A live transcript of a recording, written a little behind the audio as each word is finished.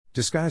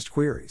Disguised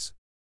queries.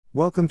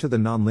 Welcome to the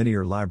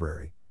Nonlinear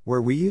Library,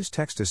 where we use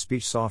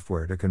text-to-speech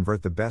software to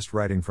convert the best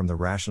writing from the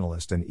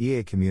Rationalist and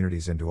EA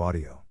communities into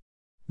audio.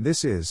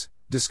 This is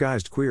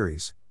Disguised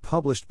Queries,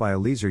 published by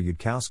Eliezer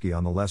Yudkowsky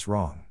on the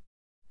LessWrong.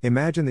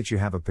 Imagine that you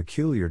have a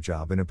peculiar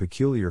job in a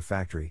peculiar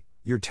factory.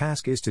 Your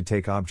task is to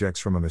take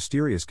objects from a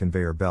mysterious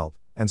conveyor belt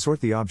and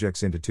sort the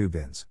objects into two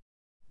bins.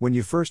 When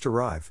you first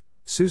arrive,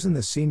 Susan,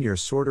 the senior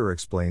sorter,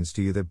 explains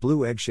to you that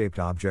blue egg-shaped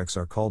objects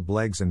are called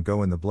bleggs and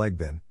go in the blegg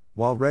bin,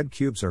 while red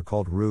cubes are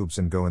called rubes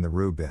and go in the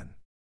rube bin.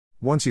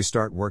 Once you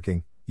start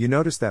working, you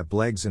notice that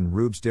bleggs and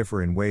rubes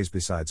differ in ways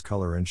besides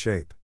color and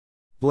shape.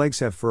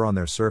 Bleggs have fur on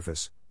their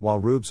surface, while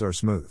rubes are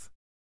smooth.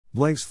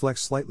 Bleggs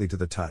flex slightly to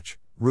the touch,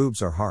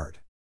 rubes are hard.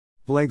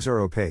 Bleggs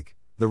are opaque,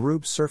 the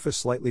rube's surface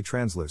slightly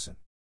translucent.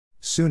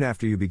 Soon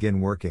after you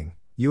begin working,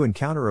 you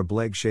encounter a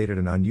blegg shaded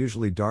an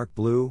unusually dark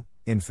blue.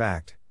 In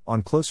fact,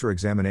 on closer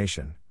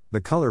examination,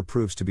 the color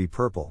proves to be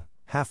purple,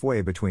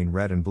 halfway between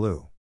red and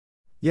blue.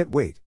 Yet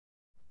wait.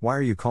 Why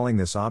are you calling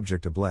this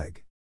object a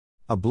blegg?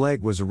 A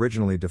blegg was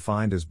originally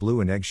defined as blue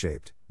and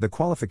egg-shaped. The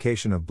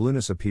qualification of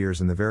blueness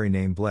appears in the very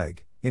name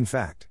blegg. In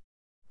fact,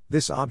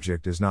 this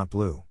object is not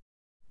blue.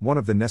 One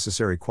of the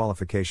necessary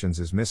qualifications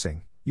is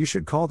missing. You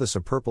should call this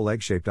a purple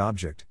egg-shaped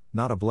object,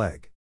 not a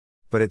blegg.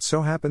 But it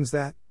so happens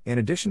that, in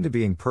addition to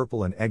being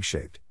purple and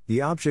egg-shaped, the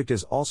object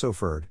is also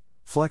furred,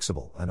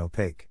 flexible and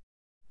opaque.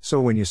 So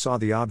when you saw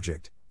the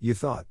object, you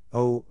thought,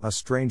 oh, a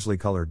strangely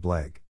colored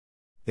blegg.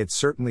 It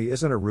certainly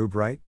isn't a rube,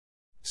 right?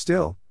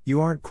 Still,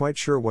 you aren't quite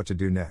sure what to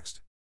do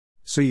next.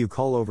 So you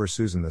call over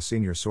Susan, the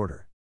senior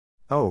sorter.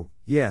 Oh,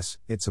 yes,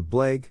 it's a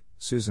blegg,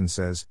 Susan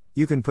says.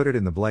 You can put it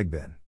in the blegg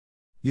bin.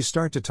 You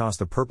start to toss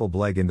the purple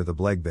blegg into the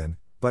blegg bin,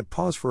 but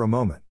pause for a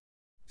moment.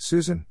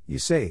 Susan, you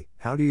say,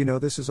 how do you know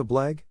this is a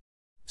blegg?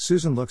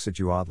 Susan looks at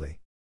you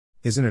oddly.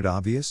 Isn't it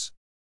obvious?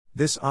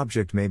 This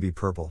object may be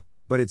purple,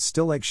 but it's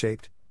still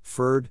egg-shaped,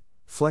 furred,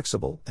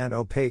 flexible, and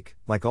opaque,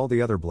 like all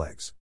the other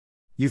bleggs.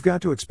 You've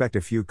got to expect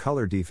a few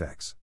color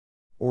defects.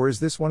 Or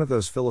is this one of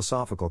those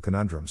philosophical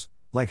conundrums,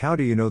 like how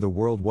do you know the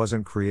world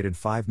wasn't created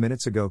 5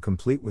 minutes ago,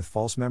 complete with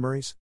false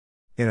memories?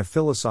 In a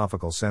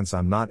philosophical sense,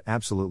 I'm not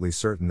absolutely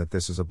certain that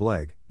this is a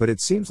blegg, but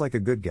it seems like a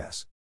good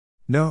guess.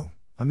 No,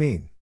 I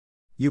mean.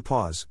 You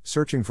pause,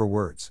 searching for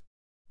words.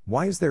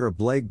 Why is there a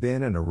blegg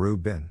bin and a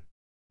rube bin?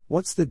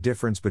 What's the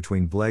difference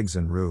between bleggs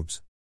and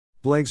rubes?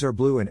 Bleggs are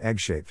blue and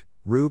egg-shaped,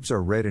 rubes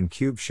are red and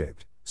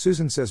cube-shaped,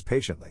 Susan says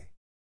patiently.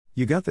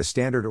 You got the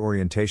standard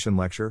orientation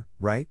lecture,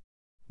 right?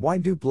 Why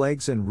do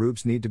bleggs and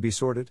rubes need to be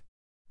sorted?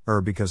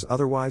 Because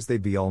otherwise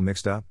they'd be all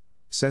mixed up,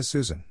 says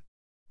Susan.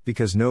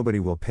 Because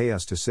nobody will pay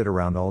us to sit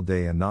around all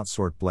day and not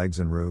sort bleggs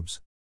and rubes.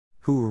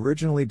 Who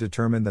originally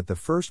determined that the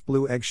first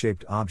blue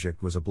egg-shaped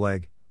object was a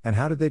blegg, and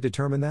how did they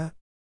determine that?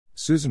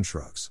 Susan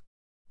shrugs.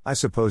 I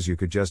suppose you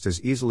could just as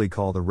easily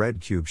call the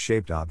red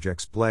cube-shaped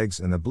objects bleggs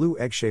and the blue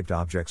egg-shaped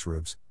objects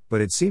rubes,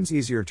 but it seems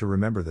easier to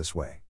remember this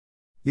way.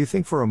 You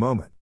think for a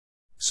moment.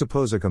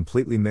 Suppose a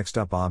completely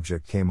mixed-up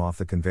object came off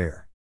the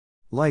conveyor.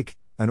 Like,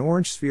 an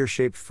orange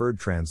sphere-shaped furred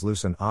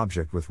translucent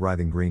object with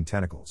writhing green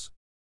tentacles.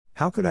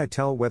 How could I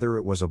tell whether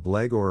it was a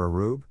blegg or a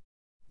rube?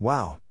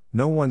 Wow,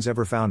 no one's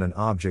ever found an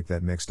object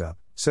that mixed up,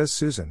 says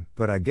Susan,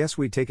 but I guess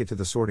we take it to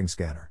the sorting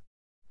scanner.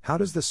 How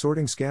does the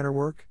sorting scanner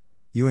work?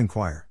 You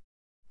inquire.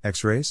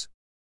 X-rays?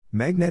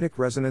 Magnetic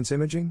resonance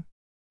imaging?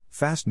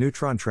 Fast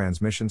neutron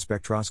transmission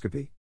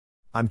spectroscopy?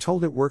 I'm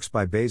told it works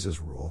by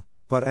Bayes' rule,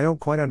 but I don't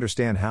quite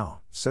understand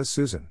how, says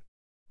Susan.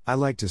 I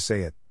like to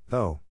say it,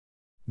 though.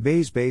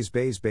 Bayes.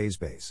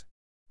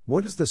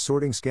 What does the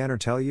sorting scanner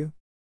tell you?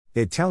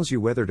 It tells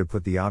you whether to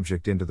put the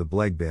object into the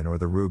blegg bin or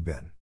the rube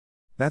bin.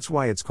 That's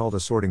why it's called a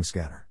sorting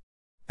scanner.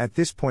 At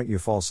this point you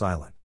fall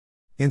silent.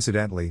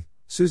 Incidentally,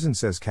 Susan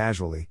says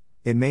casually,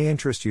 it may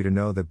interest you to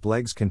know that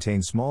bleggs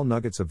contain small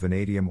nuggets of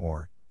vanadium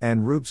ore,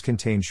 and rubes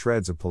contain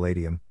shreds of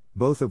palladium,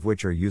 both of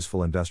which are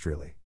useful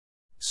industrially.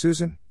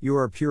 Susan, you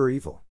are pure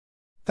evil.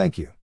 Thank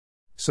you.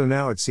 So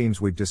now it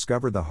seems we've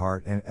discovered the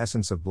heart and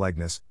essence of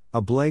bleggness. A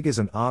blegg is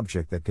an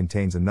object that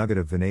contains a nugget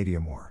of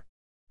vanadium ore.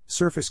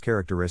 Surface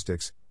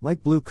characteristics,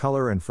 like blue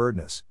color and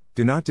furredness,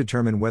 do not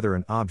determine whether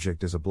an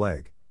object is a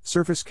blegg.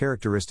 Surface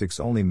characteristics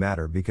only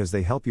matter because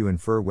they help you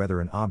infer whether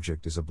an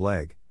object is a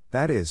blegg,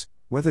 that is,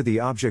 whether the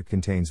object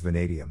contains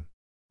vanadium.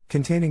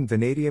 Containing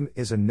vanadium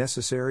is a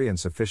necessary and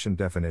sufficient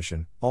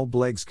definition. All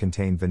bleggs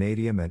contain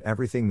vanadium and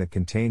everything that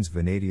contains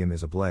vanadium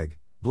is a blegg.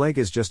 Blegg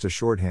is just a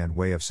shorthand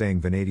way of saying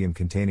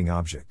vanadium-containing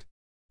object.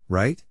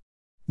 Right?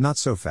 Not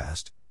so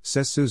fast,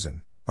 says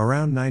Susan.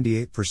 Around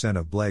 98%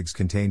 of bleggs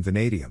contain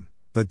vanadium,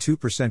 but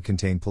 2%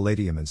 contain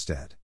palladium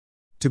instead.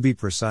 To be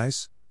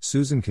precise,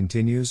 Susan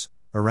continues,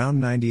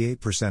 around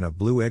 98% of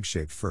blue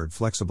egg-shaped furred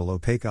flexible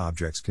opaque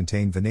objects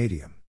contain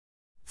vanadium.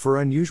 For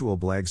unusual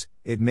bleggs,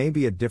 it may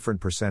be a different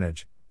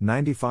percentage.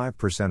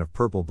 95% of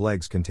purple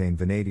bleggs contain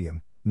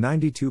vanadium,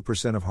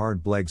 92% of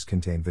hard bleggs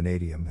contain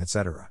vanadium,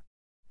 etc.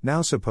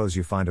 Now suppose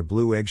you find a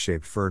blue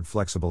egg-shaped furred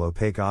flexible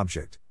opaque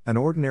object, an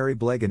ordinary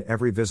blegg in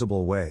every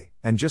visible way,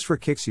 and just for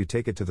kicks you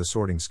take it to the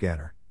sorting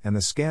scanner, and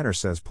the scanner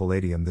says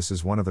palladium. This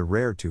is one of the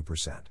rare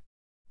 2%.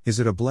 Is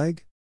it a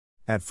blegg?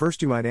 At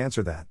first you might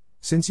answer that,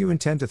 since you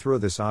intend to throw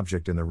this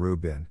object in the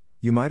rube bin,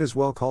 you might as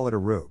well call it a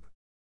rube.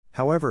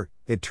 However,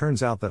 it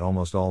turns out that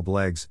almost all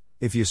bleggs,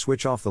 if you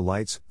switch off the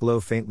lights, glow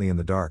faintly in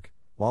the dark,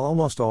 while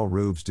almost all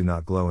rubes do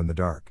not glow in the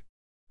dark.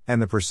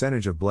 And the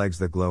percentage of bleggs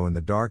that glow in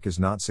the dark is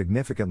not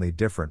significantly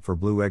different for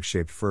blue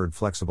egg-shaped furred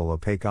flexible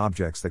opaque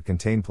objects that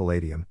contain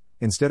palladium,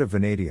 instead of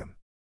vanadium.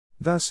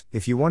 Thus,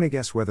 if you want to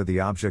guess whether the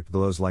object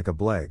glows like a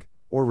blegg,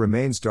 or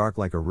remains dark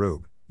like a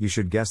rube, you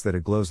should guess that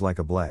it glows like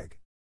a blegg.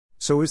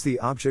 So is the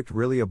object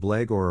really a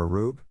blegg or a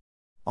rube?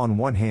 On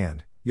one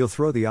hand, you'll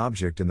throw the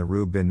object in the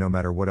rube bin no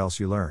matter what else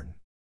you learn.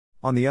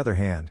 On the other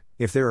hand,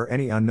 if there are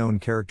any unknown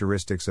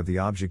characteristics of the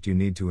object you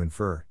need to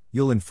infer,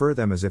 you'll infer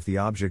them as if the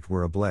object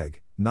were a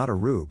blegg, not a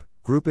rube,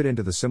 group it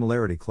into the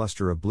similarity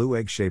cluster of blue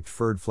egg-shaped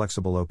furred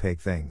flexible opaque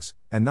things,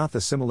 and not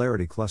the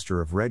similarity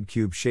cluster of red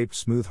cube-shaped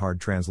smooth hard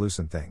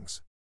translucent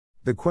things.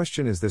 The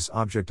question "is this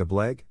object a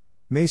blegg?"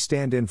 may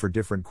stand in for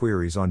different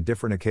queries on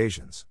different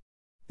occasions.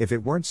 If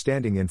it weren't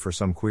standing in for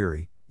some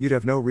query, you'd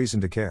have no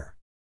reason to care.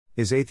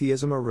 Is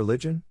atheism a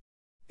religion?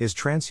 Is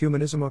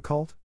transhumanism a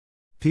cult?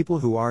 People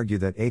who argue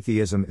that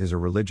atheism is a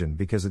religion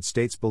because it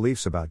states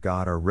beliefs about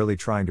God are really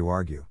trying to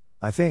argue,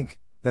 I think,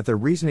 that the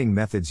reasoning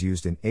methods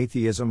used in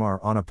atheism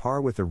are on a par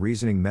with the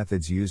reasoning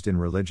methods used in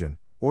religion,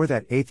 or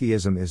that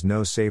atheism is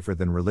no safer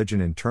than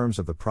religion in terms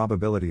of the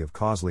probability of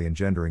causally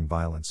engendering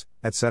violence,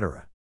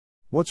 etc.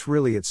 What's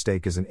really at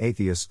stake is an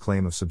atheist's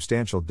claim of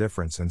substantial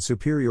difference and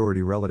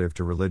superiority relative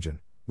to religion,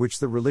 which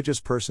the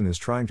religious person is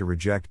trying to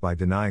reject by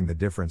denying the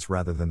difference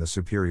rather than the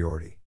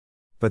superiority.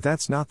 But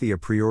that's not the a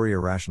priori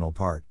irrational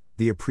part.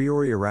 The a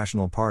priori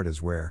irrational part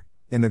is where,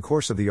 in the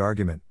course of the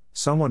argument,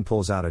 someone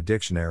pulls out a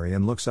dictionary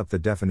and looks up the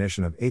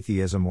definition of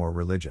atheism or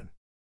religion.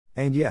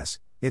 And yes,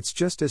 it's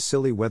just as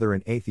silly whether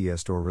an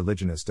atheist or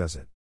religionist does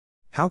it.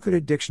 How could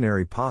a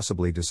dictionary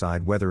possibly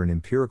decide whether an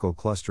empirical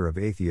cluster of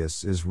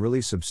atheists is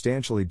really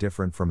substantially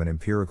different from an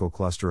empirical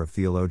cluster of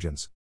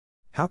theologians?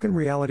 How can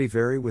reality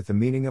vary with the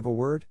meaning of a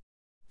word?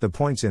 The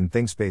points in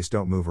ThinkSpace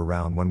don't move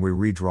around when we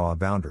redraw a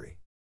boundary.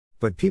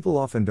 But people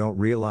often don't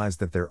realize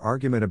that their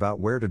argument about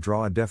where to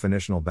draw a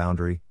definitional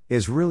boundary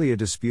is really a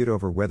dispute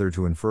over whether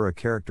to infer a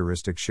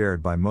characteristic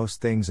shared by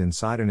most things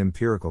inside an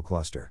empirical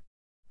cluster.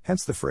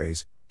 Hence the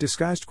phrase,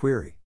 disguised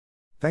query.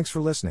 Thanks for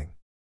listening.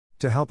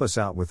 To help us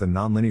out with the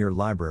Nonlinear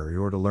Library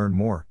or to learn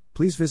more,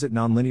 please visit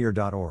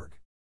nonlinear.org.